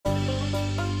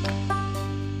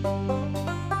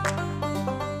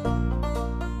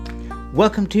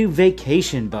Welcome to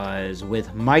Vacation Buzz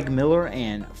with Mike Miller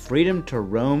and Freedom to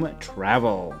Roam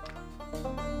Travel.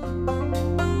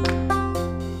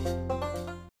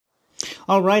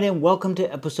 Alright, and welcome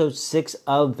to episode 6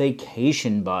 of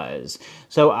Vacation Buzz.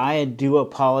 So I do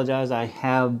apologize, I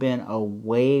have been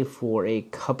away for a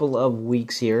couple of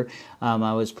weeks here.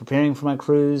 I was preparing for my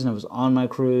cruise and I was on my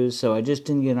cruise, so I just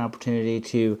didn't get an opportunity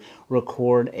to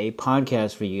record a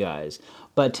podcast for you guys.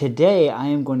 But today I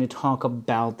am going to talk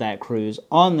about that cruise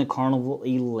on the Carnival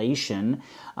Elation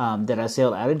that I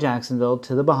sailed out of Jacksonville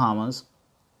to the Bahamas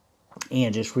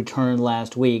and just returned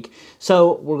last week.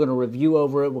 So we're going to review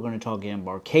over it. We're going to talk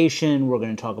embarkation. We're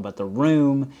going to talk about the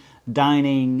room,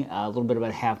 dining, a little bit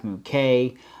about Half Moon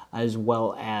Cay, as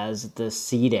well as the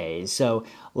sea days. So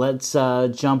let's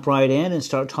jump right in and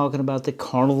start talking about the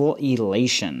Carnival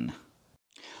Elation.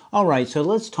 Alright, so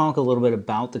let's talk a little bit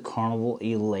about the Carnival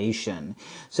Elation.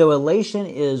 So Elation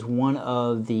is one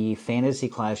of the fantasy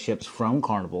class ships from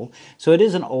Carnival. So it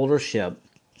is an older ship,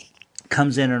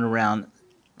 comes in at around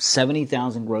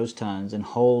 70,000 gross tons and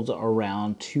holds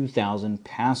around 2,000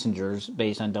 passengers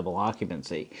based on double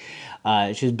occupancy.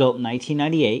 She was built in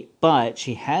 1998, but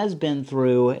she has been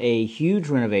through a huge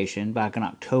renovation back in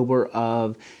October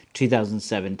of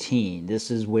 2017. This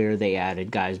is where they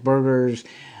added Guy's Burgers,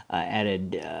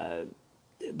 added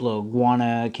Blue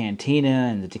Iguana Cantina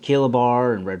and the Tequila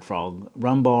Bar and Red Frog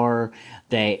Rum Bar.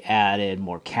 They added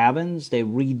more cabins. They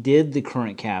redid the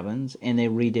current cabins and they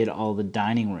redid all the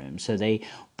dining rooms. So they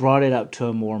brought it up to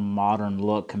a more modern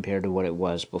look compared to what it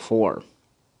was before.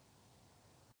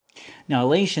 Now,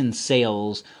 Elation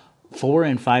sails 4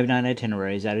 and 5 night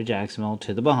itineraries out of Jacksonville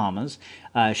to the Bahamas.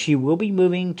 She will be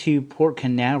moving to Port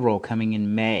Canaveral coming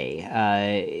in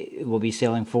May. We'll be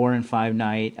sailing 4 and 5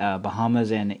 night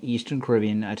Bahamas and Eastern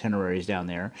Caribbean itineraries down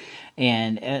there.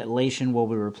 And Elation will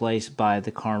be replaced by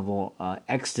the Carnival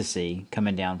Ecstasy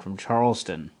coming down from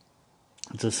Charleston.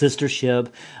 It's a sister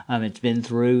ship. It's been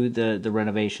through the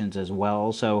renovations as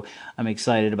well, so I'm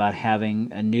excited about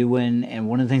having a new one. And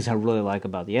one of the things I really like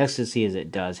about the Ecstasy is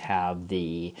it does have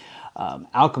the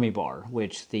alchemy bar,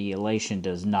 which the Elation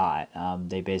does not.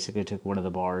 They basically took one of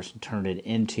the bars and turned it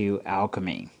into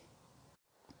alchemy.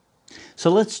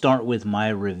 So let's start with my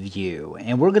review,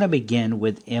 and we're going to begin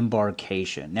with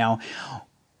embarkation. Now,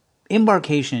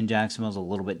 embarkation in Jacksonville is a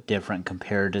little bit different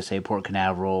compared to, say, Port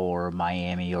Canaveral or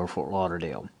Miami or Fort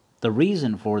Lauderdale. The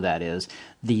reason for that is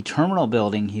the terminal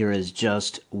building here is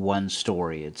just one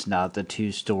story. It's not the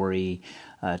two-story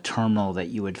terminal that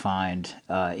you would find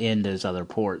in those other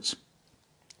ports.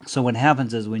 So what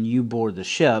happens is when you board the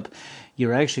ship,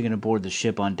 you're actually going to board the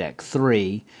ship on deck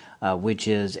 3, which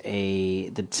is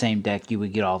the same deck you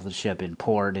would get off the ship in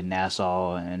port in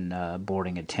Nassau and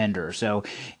boarding a tender. So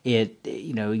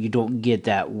you don't get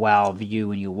that wow view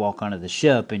when you walk onto the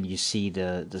ship and you see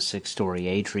the 6-story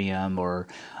atrium or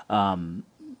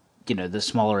the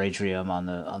smaller atrium on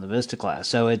the Vista class.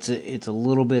 So it's a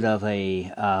little bit of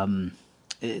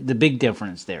the big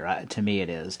difference there, to me it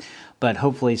is. But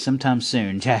hopefully sometime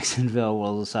soon, Jacksonville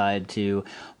will decide to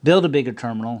build a bigger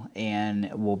terminal and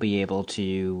we'll be able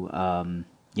to,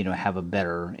 have a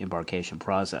better embarkation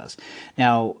process.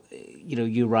 Now,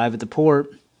 you arrive at the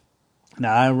port.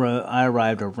 Now, I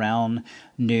arrived around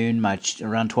noon,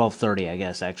 around 12:30, I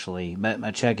guess, actually.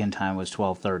 My check-in time was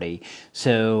 12:30.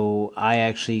 So I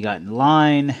actually got in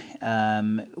line,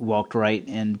 walked right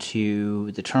into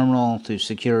the terminal through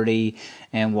security,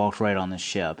 and walked right on the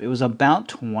ship. It was about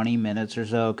 20 minutes or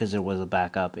so because there was a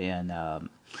backup in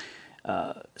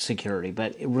security.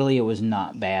 But it was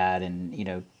not bad.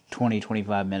 And, 20,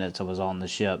 25 minutes I was on the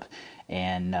ship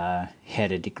and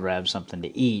headed to grab something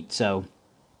to eat. So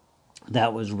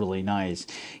that was really nice.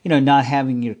 Not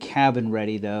having your cabin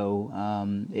ready, though,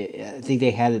 I think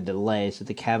they had a delay, so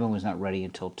the cabin was not ready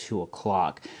until 2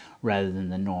 o'clock rather than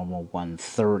the normal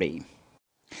 1:30.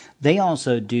 They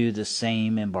also do the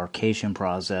same embarkation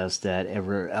process that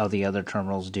all the other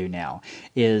terminals do now,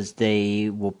 is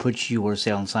they will put your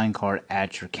sail and sign card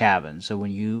at your cabin. So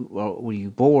when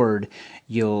you board,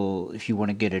 if you want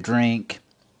to get a drink,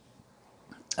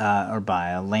 or buy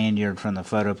a lanyard from the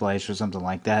photo place or something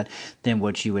like that, then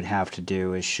what you would have to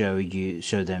do is show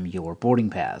them your boarding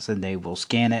pass, and they will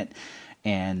scan it,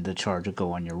 and the charge will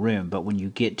go on your room. But when you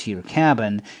get to your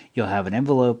cabin, you'll have an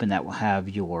envelope, and that will have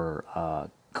your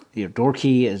door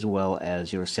key as well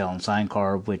as your sail and sign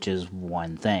card, which is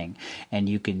one thing, and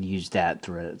you can use that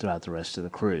throughout the rest of the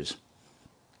cruise.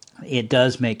 It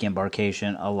does make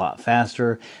embarkation a lot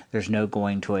faster. There's no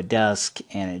going to a desk,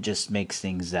 and it just makes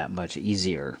things that much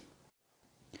easier.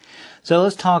 So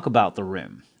let's talk about the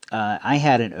room. I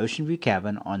had an ocean view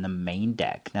cabin on the main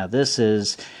deck. Now, this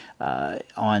is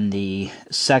on the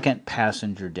second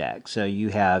passenger deck. So you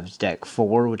have deck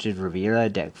 4, which is Riviera,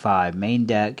 deck 5, main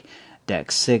deck,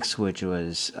 deck 6, which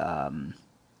was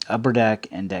upper deck,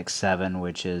 and deck 7,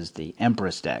 which is the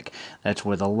Empress deck. That's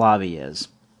where the lobby is.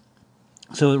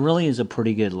 So it really is a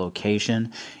pretty good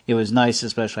location. It was nice,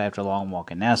 especially after a long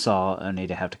walk in Nassau, only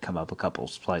to have to come up a couple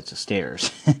flights of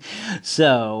stairs.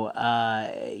 So,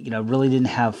 really didn't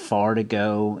have far to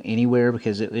go anywhere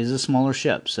because it is a smaller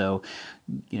ship. So,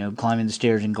 climbing the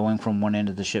stairs and going from one end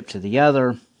of the ship to the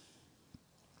other,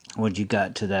 when you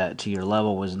got to your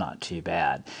level, was not too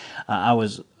bad. I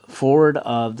was forward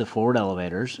of the forward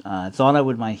elevators. I thought I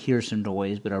might hear some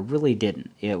noise, but I really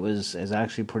didn't. It was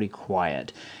actually pretty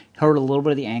quiet. Heard a little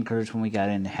bit of the anchors when we got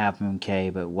into Half Moon Cay,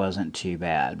 but it wasn't too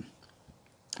bad.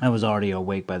 I was already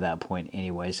awake by that point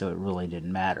anyway, so it really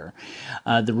didn't matter.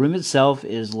 The room itself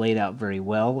is laid out very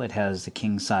well. It has the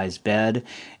king-size bed.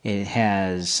 It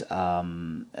has,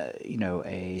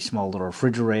 a small little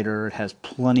refrigerator. It has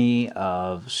plenty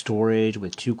of storage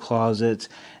with 2 closets,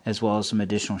 as well as some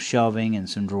additional shelving and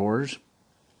some drawers.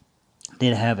 It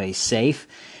did have a safe,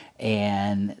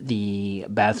 and the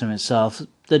bathroom itself,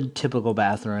 the typical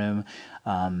bathroom.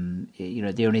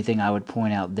 The only thing I would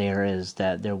point out there is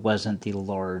that there wasn't the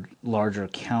larger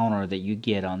counter that you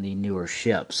get on the newer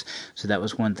ships. So that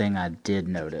was one thing I did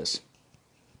notice.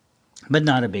 But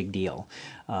not a big deal.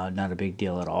 Not a big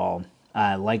deal at all.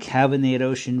 I like having the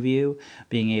ocean view,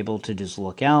 being able to just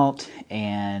look out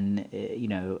and,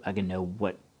 I can know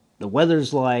what the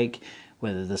weather's like,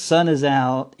 whether the sun is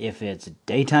out, if it's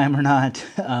daytime or not.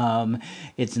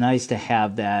 It's nice to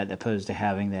have that opposed to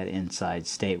having that inside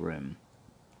stateroom.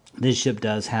 This ship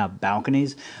does have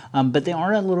balconies, but they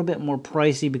are a little bit more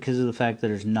pricey because of the fact that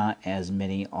there's not as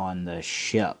many on the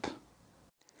ship.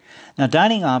 Now,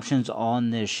 dining options on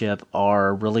this ship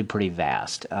are really pretty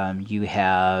vast. You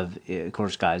have, of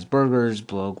course, Guy's Burgers,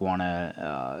 Blue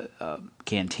Iguana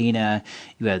Cantina.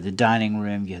 You have the dining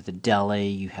room. You have the deli.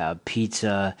 You have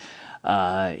pizza.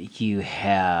 You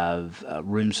have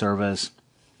room service.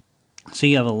 So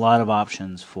you have a lot of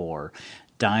options for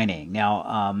dining.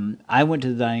 Now, I went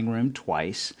to the dining room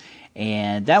twice,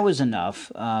 and that was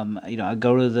enough.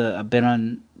 I've been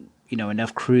on,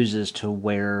 enough cruises to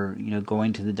where,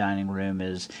 going to the dining room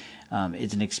is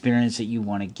an experience that you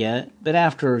want to get. But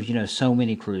after, so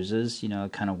many cruises, I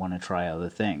kind of want to try other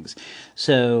things.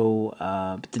 So,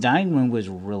 but the dining room was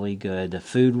really good. The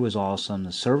food was awesome.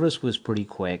 The service was pretty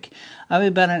quick.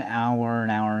 About an hour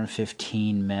and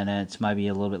 15 minutes, maybe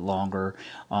a little bit longer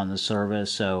on the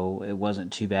service. So it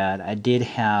wasn't too bad. I did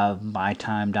have my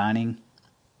time dining.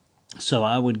 So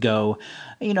I would go,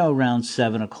 around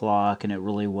 7 o'clock, and it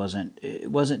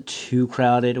wasn't too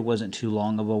crowded. It wasn't too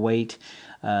long of a wait.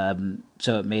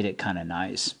 So it made it kind of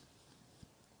nice.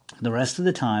 The rest of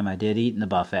the time I did eat in the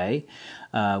buffet,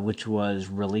 which was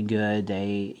really good.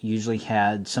 They usually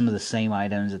had some of the same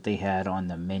items that they had on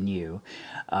the menu.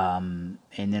 And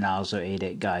then I also ate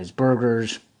at Guy's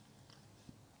Burgers.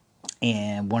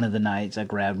 And one of the nights I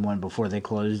grabbed one before they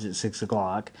closed at 6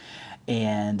 o'clock.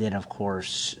 And then, of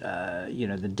course,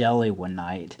 the deli one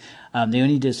night. The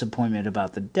only disappointment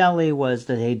about the deli was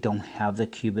that they don't have the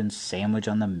Cuban sandwich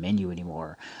on the menu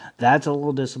anymore. That's a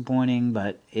little disappointing,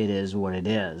 but it is what it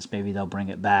is. Maybe they'll bring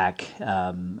it back.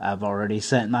 I've already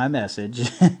sent my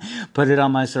message, put it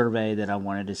on my survey that I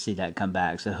wanted to see that come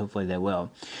back, so hopefully they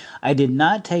will. I did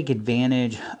not take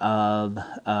advantage of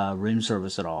room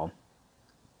service at all,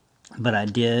 but I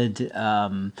did...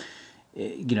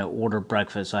 order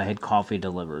breakfast. I had coffee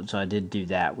delivered, so I did do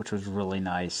that, which was really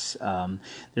nice.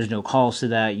 There's no cost to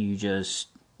that. You just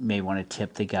may want to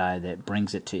tip the guy that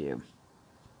brings it to you.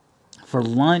 For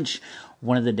lunch,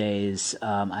 one of the days,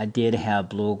 I did have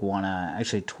Blue Iguana.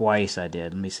 Actually, twice I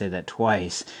did. Let me say that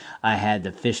twice. I had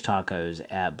the fish tacos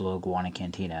at Blue Iguana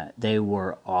Cantina. They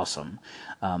were awesome.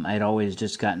 I had always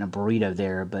just gotten a burrito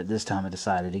there, but this time I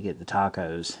decided to get the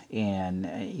tacos.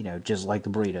 And, just like the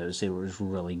burritos, it was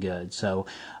really good. So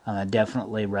I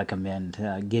definitely recommend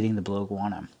getting the Blue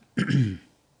Iguana.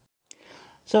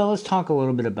 So let's talk a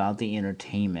little bit about the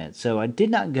entertainment. So I did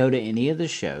not go to any of the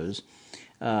shows.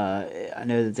 I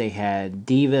know that they had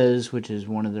Divas, which is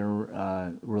one of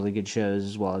their really good shows,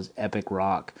 as well as Epic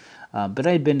Rock. But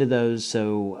I had been to those,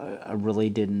 so I really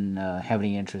didn't have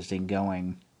any interest in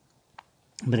going.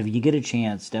 But if you get a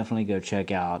chance, definitely go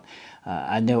check out.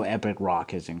 I know Epic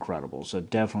Rock is incredible, so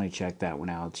definitely check that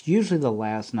one out. It's usually the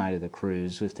last night of the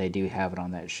cruise, if they do have it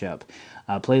on that ship.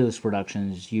 Playlist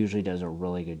Productions usually does a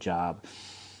really good job.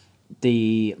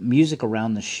 The music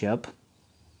around the ship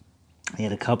They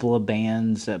had a couple of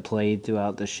bands that played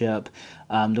throughout the ship.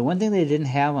 The one thing they didn't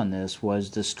have on this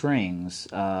was the strings,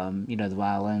 the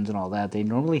violins and all that. They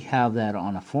normally have that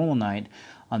on a formal night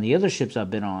on the other ships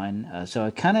I've been on. So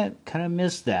I kind of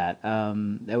missed that.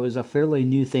 That was a fairly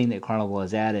new thing that Carnival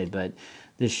has added, but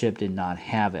this ship did not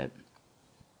have it.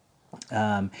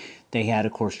 They had,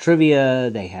 of course, trivia.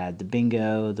 They had the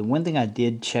bingo. The one thing I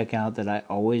did check out that I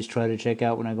always try to check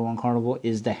out when I go on Carnival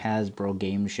is the Hasbro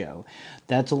game show.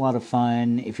 That's a lot of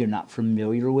fun if you're not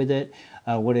familiar with it.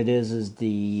 What it is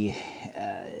they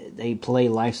play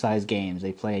life-size games.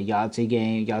 They play a Yahtzee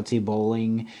game, Yahtzee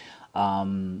bowling.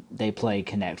 They play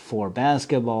Connect Four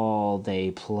basketball.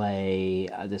 They play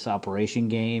this Operation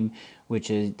game, which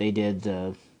is they did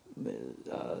the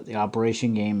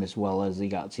Operation game as well as the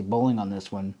Yahtzee bowling on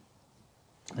this one.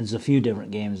 There's a few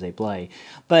different games they play,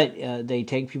 but they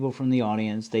take people from the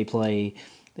audience. They played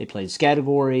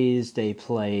categories. They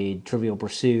played Trivial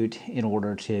Pursuit in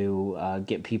order to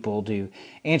get people to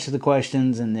answer the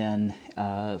questions and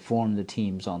then form the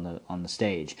teams on the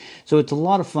stage. So it's a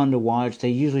lot of fun to watch. They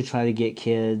usually try to get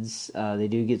kids. They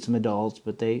do get some adults,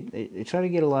 but they try to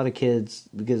get a lot of kids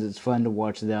because it's fun to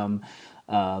watch them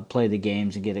play the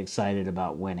games and get excited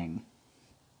about winning.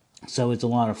 So it's a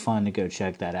lot of fun to go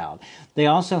check that out. They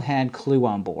also had Clue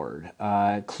on board.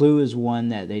 Clue is one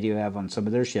that they do have on some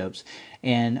of their ships.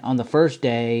 And on the first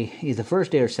day, either the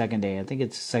first day or second day, I think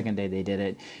it's the second day they did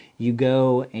it, you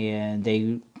go and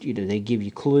they give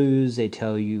you clues. They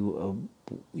tell you,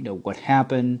 what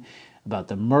happened about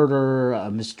the murder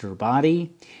of Mr.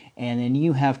 Body. And then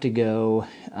you have to go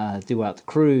throughout the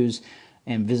cruise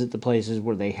and visit the places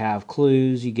where they have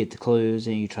clues. You get the clues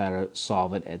and you try to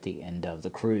solve it at the end of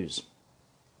the cruise.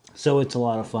 So it's a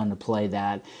lot of fun to play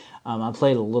that. I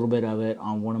played a little bit of it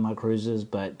on one of my cruises,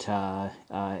 but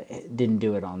didn't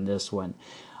do it on this one.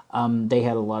 They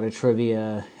had a lot of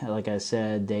trivia. Like I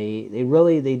said, they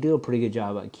do a pretty good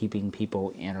job at keeping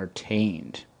people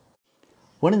entertained.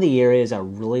 One of the areas I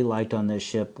really liked on this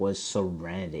ship was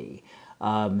Serenity.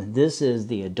 This is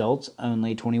the adults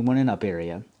only 21 and up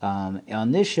area.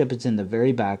 On this ship, it's in the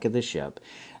very back of the ship.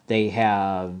 They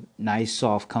have nice,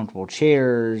 soft, comfortable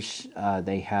chairs.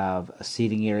 They have a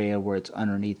seating area where it's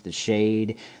underneath the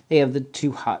shade. They have the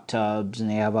 2 hot tubs and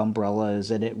they have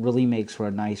umbrellas, and it really makes for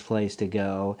a nice place to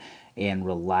go and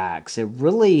relax. It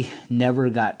really never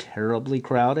got terribly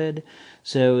crowded,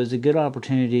 so it was a good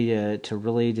opportunity to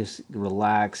really just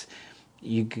relax.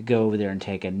 You could go over there and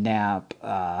take a nap.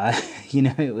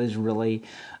 It was really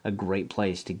a great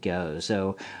place to go.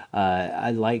 So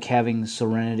I like having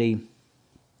Serenity.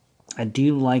 I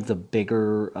do like the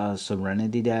bigger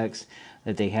Serenity decks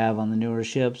that they have on the newer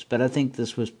ships, but I think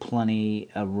this was plenty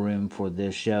of room for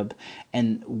this ship.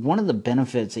 And one of the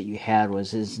benefits that you had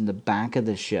is in the back of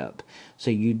the ship,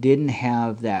 so you didn't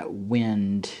have that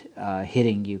wind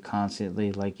hitting you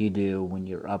constantly like you do when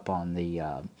you're up on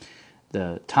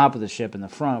the top of the ship in the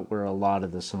front where a lot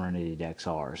of the Serenity decks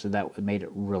are. So that made it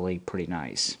really pretty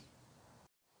nice.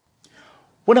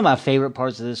 One of my favorite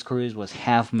parts of this cruise was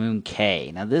Half Moon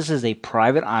Cay. Now, this is a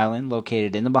private island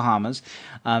located in the Bahamas.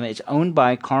 It's owned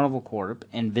by Carnival Corp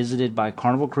and visited by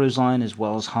Carnival Cruise Line as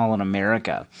well as Holland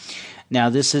America.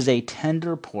 Now, this is a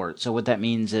tender port, so what that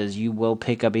means is you will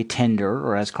pick up a tender,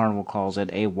 or as Carnival calls it,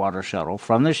 a water shuttle,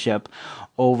 from the ship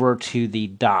over to the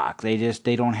dock. They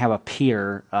don't have a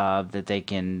pier that they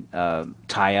can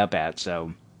tie up at,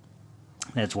 so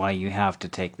that's why you have to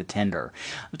take the tender.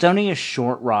 It's only a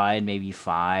short ride, maybe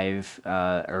 5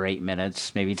 or 8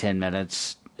 minutes, maybe 10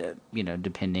 minutes,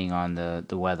 depending on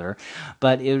the weather.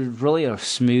 But it was really a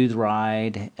smooth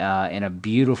ride and a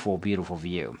beautiful, beautiful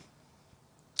view.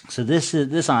 So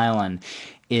this island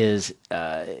is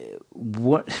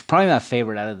probably my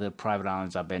favorite out of the private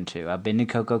islands I've been to. I've been to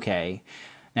Coco Cay.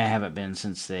 Now, I haven't been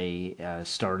since they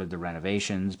started the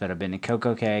renovations, but I've been to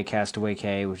Coco Cay, Castaway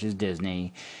Cay, which is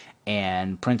Disney,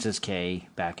 and Princess Cay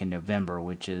back in November,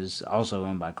 which is also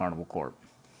owned by Carnival Corp.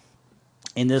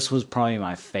 And this was probably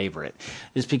my favorite,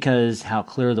 just because how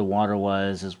clear the water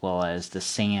was, as well as the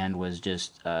sand was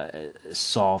just as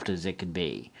soft as it could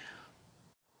be.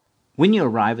 When you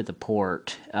arrive at the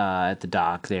port, at the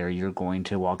dock there, you're going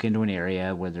to walk into an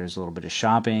area where there's a little bit of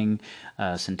shopping,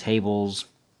 some tables,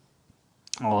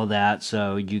 all of that,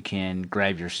 so you can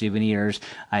grab your souvenirs.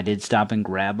 I did stop and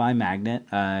grab my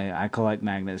magnet. I collect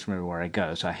magnets from everywhere I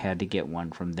go, so I had to get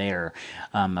one from there.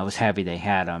 I was happy they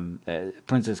had them.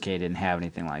 Princess Cay didn't have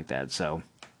anything like that, so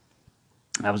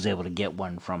I was able to get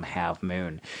one from Half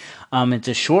Moon. It's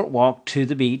a short walk to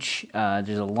the beach.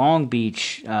 There's a long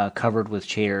beach covered with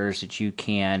chairs that you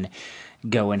can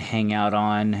go and hang out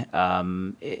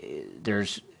on.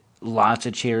 There's lots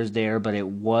of chairs there, but it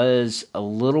was a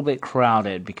little bit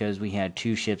crowded because we had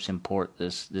two ships in port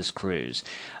this cruise.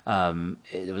 There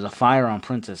was a fire on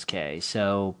Princess Cay,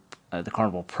 so the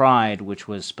Carnival Pride, which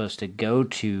was supposed to go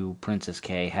to Princess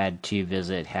Cay, had to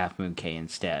visit Half Moon Cay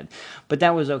instead. But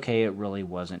that was okay. It really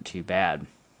wasn't too bad.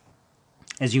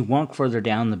 As you walk further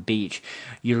down the beach,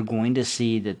 you're going to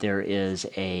see that there is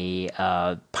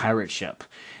a pirate ship.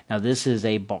 Now, this is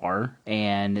a bar,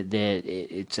 and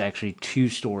it's actually 2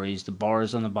 stories. The bar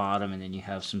is on the bottom, and then you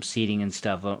have some seating and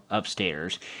stuff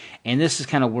upstairs. And this is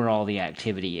kind of where all the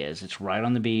activity is. It's right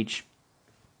on the beach.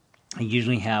 I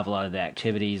usually have a lot of the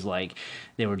activities, like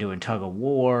they were doing tug of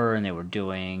war, and they were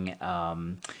doing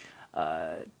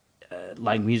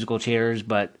like musical chairs,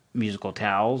 but musical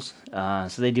towels.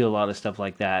 So they do a lot of stuff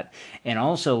like that. And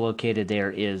also located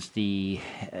there is the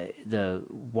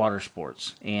water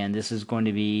sports, and this is going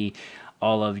to be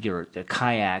all of the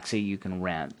kayaks that you can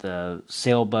rent, the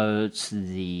sailboats,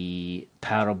 the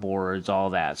paddle boards, all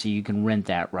that. So you can rent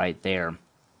that right there.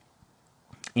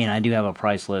 And I do have a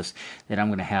price list that I'm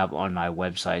going to have on my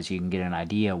website so you can get an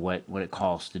idea what it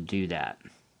costs to do that.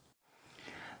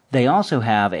 They also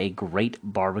have a great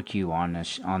barbecue on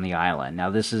the island. Now,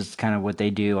 this is kind of what they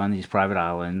do on these private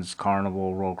islands.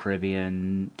 Carnival, Royal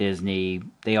Caribbean, Disney,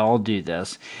 they all do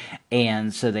this.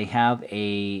 And so they have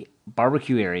a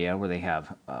barbecue area where they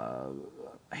have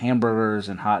hamburgers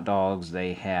and hot dogs.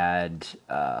 They had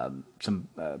some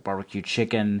barbecue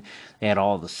chicken. They had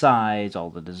all the sides, all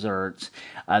the desserts.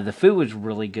 The food was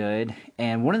really good.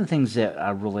 And one of the things that I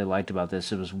really liked about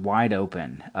this, it was wide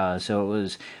open. So it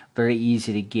was very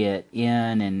easy to get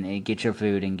in and get your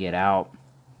food and get out.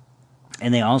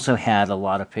 And they also had a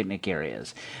lot of picnic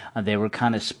areas. They were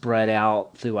kind of spread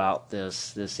out throughout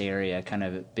this area, kind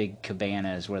of big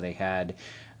cabanas where they had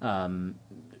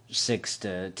 6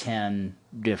 to 10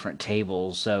 different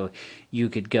tables, so you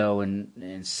could go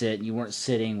and sit. You weren't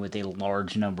sitting with a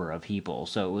large number of people,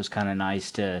 so it was kind of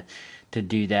nice to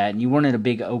do that. And you weren't in a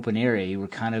big open area. You were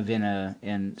kind of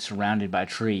in surrounded by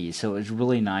trees, so it was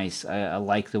really nice. I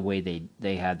like the way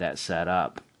they had that set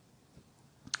up.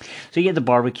 So you get the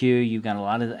barbecue. You've got a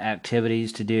lot of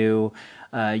activities to do.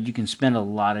 You can spend a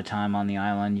lot of time on the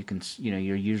island.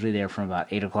 You're usually there from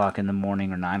about 8 o'clock in the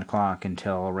morning or 9 o'clock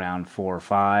until around 4 or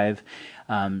 5.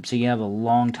 So you have a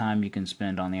long time you can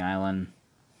spend on the island.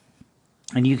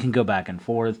 And you can go back and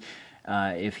forth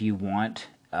if you want.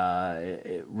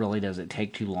 It really doesn't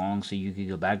take too long, so you could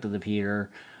go back to the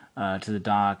pier, to the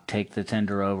dock, take the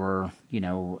tender over,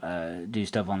 do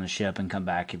stuff on the ship and come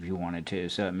back if you wanted to.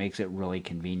 So it makes it really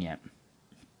convenient.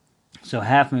 So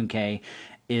Half Moon Cay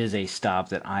is a stop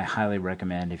that I highly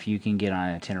recommend. If you can get on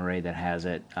an itinerary that has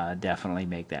it, definitely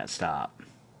make that stop.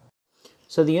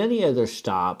 So the only other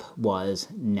stop was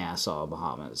Nassau,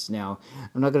 Bahamas. Now,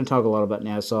 I'm not going to talk a lot about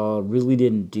Nassau. Really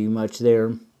didn't do much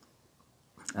there.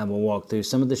 I will walk through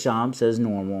some of the shops as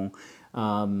normal.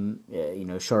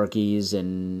 Sharky's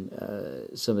and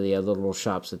some of the other little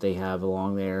shops that they have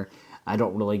along there. I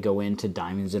don't really go into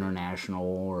Diamonds International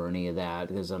or any of that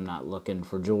because I'm not looking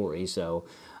for jewelry. So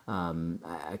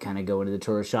I kind of go into the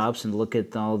tourist shops and look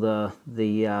at all the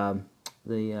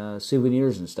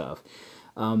souvenirs and stuff.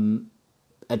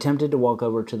 Attempted to walk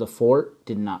over to the fort,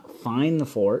 did not find the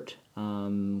fort.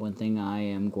 One thing I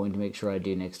am going to make sure I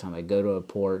do next time I go to a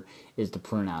port is to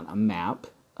print out a map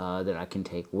that I can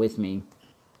take with me,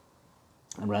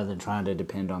 rather than trying to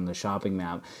depend on the shopping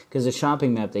map, because the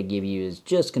shopping map they give you is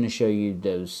just going to show you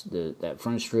that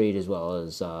Front Street as well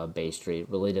as Bay Street. It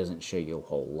really doesn't show you a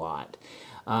whole lot.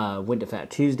 Went to Fat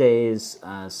Tuesdays,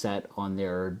 sat on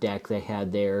their deck they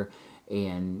had there,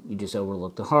 and you just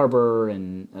overlook the harbor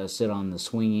and sit on the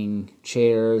swinging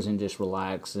chairs and just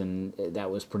relax, and that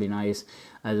was pretty nice.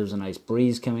 There was a nice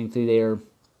breeze coming through there,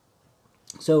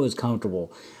 so it was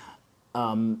comfortable.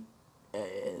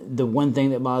 The one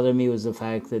thing that bothered me was the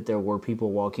fact that there were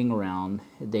people walking around.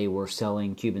 They were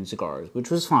selling Cuban cigars,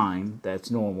 which was fine. That's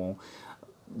normal.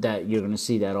 That you're going to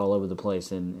see that all over the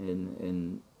place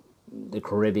in the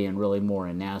Caribbean, really more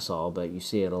in Nassau, but you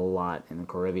see it a lot in the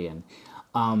Caribbean.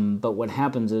 But what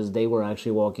happens is they were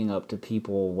actually walking up to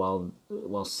people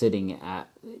while sitting at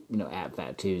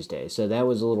Fat Tuesday. So that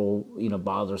was a little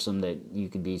bothersome that you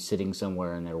could be sitting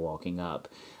somewhere and they're walking up.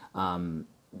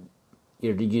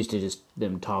 You're used to just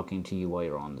them talking to you while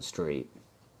you're on the street.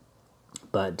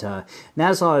 But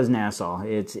Nassau is Nassau.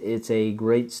 It's a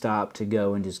great stop to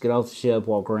go and just get off the ship,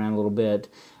 walk around a little bit.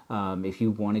 If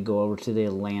you want to go over to the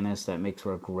Atlantis, that makes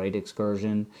for a great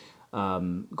excursion.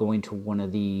 going to one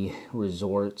of the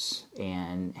resorts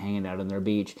and hanging out on their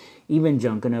beach. Even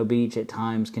Junkanoo Beach at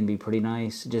times can be pretty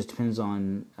nice. It just depends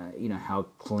on how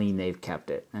clean they've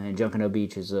kept it. And Junkanoo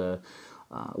Beach is I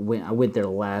went there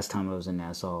last time I was in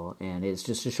Nassau, and it's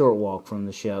just a short walk from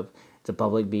the ship. It's a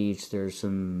public beach. There's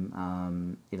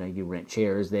some, you rent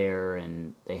chairs there,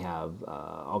 and they have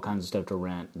all kinds of stuff to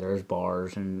rent. There's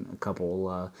bars and a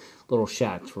couple little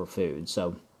shacks for food.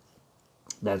 So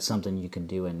that's something you can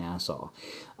do in Nassau.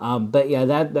 But yeah,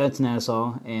 that's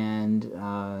Nassau, and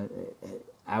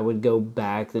I would go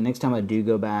back. The next time I do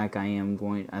go back,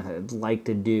 I'd like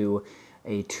to do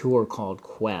a tour called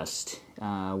Quest,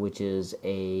 which is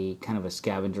a kind of a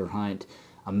scavenger hunt,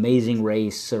 Amazing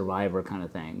Race Survivor kind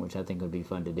of thing, which I think would be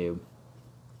fun to do.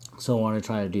 So I want to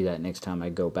try to do that next time I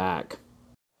go back.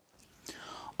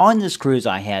 On this cruise,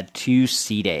 I had 2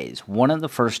 sea days, one on the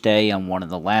first day and one on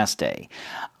the last day.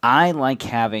 I like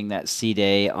having that sea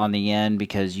day on the end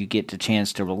because you get the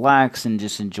chance to relax and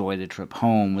just enjoy the trip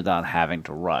home without having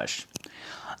to rush.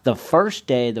 The first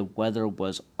day, the weather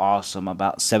was awesome,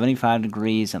 about 75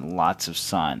 degrees and lots of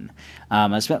sun.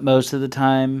 I spent most of the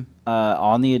time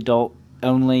on the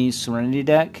adult-only Serenity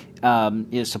deck.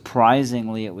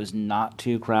 Surprisingly, it was not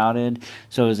too crowded,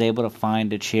 so I was able to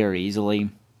find a chair easily.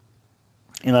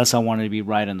 Unless I wanted to be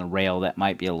right on the rail, that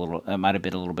might have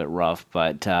been a little bit rough,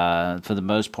 but for the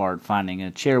most part, finding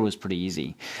a chair was pretty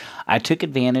easy. I took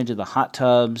advantage of the hot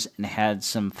tubs and had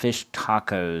some fish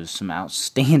tacos, some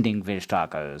outstanding fish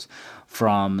tacos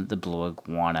from the Blue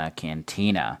Iguana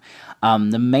Cantina.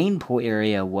 The main pool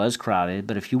area was crowded,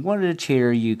 but if you wanted a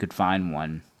chair, you could find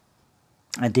one.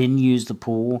 I didn't use the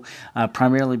pool,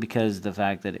 primarily because of the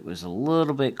fact that it was a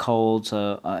little bit cold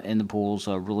in the pool,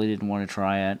 so I really didn't want to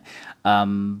try it.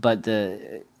 But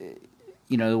the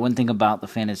one thing about the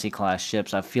fantasy class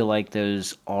ships, I feel like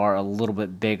those are a little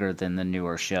bit bigger than the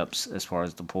newer ships as far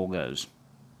as the pool goes.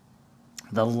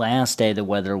 The last day, the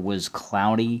weather was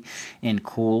cloudy and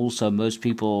cool, so most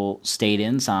people stayed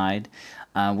inside,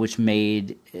 which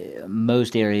made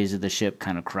most areas of the ship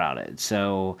kind of crowded.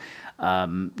 So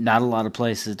not a lot of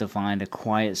places to find a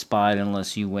quiet spot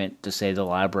unless you went to, say, the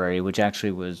library, which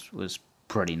actually was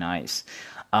pretty nice.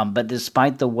 But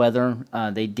despite the weather,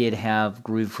 they did have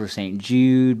Groove for St.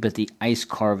 Jude, but the ice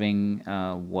carving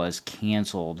was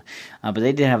canceled. But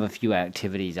they did have a few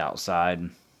activities outside.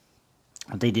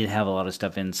 They did have a lot of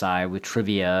stuff inside with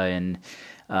trivia and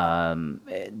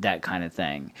that kind of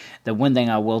thing. The one thing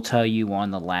I will tell you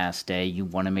on the last day, you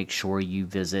want to make sure you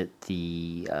visit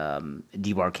the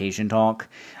debarkation talk,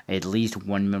 at least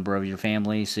one member of your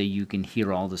family, so you can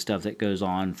hear all the stuff that goes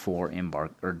on for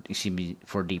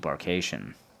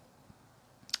debarkation.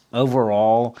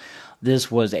 Overall,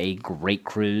 this was a great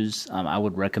cruise. I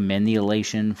would recommend the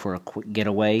Elation for a quick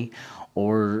getaway,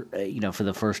 or for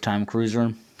the first time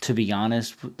cruiser. To be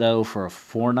honest, though, for a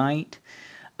 4-night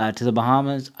to the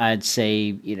Bahamas, I'd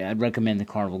say I'd recommend the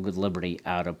Carnival Good Liberty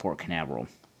out of Port Canaveral.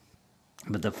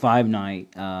 But the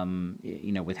 5-night,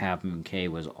 with Half Moon Cay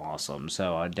was awesome.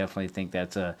 So I definitely think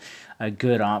that's a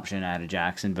good option out of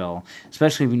Jacksonville,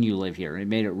 especially when you live here. It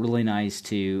made it really nice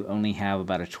to only have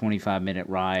about a 25-minute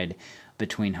ride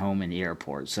between home and the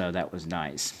airport. So that was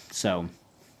nice. So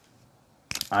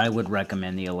I would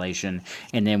recommend the Elation,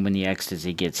 and then when the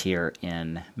Ecstasy gets here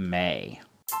in May.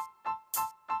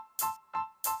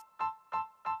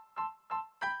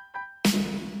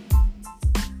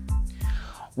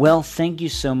 Well, thank you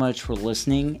so much for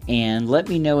listening, and let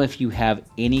me know if you have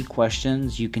any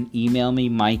questions. You can email me,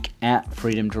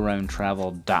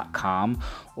 mike@freedomtoroamtravel.com,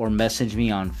 or message me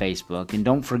on Facebook. And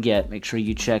don't forget, make sure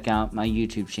you check out my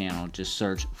YouTube channel. Just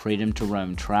search Freedom to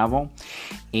Roam Travel,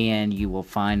 and you will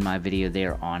find my video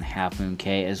there on Half Moon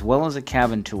Cay, as well as a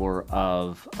cabin tour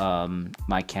of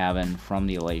my cabin from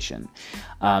the Elation.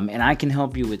 And I can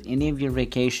help you with any of your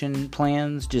vacation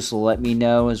plans. Just let me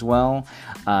know as well.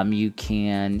 You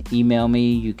can email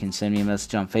me, you can send me a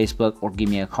message on Facebook, or give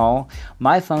me a call.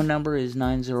 My phone number is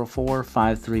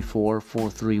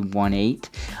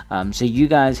 904-534-4318. So you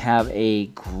guys have a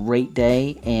great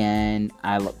day, and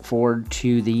I look forward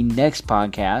to the next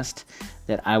podcast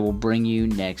that I will bring you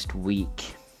next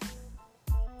week.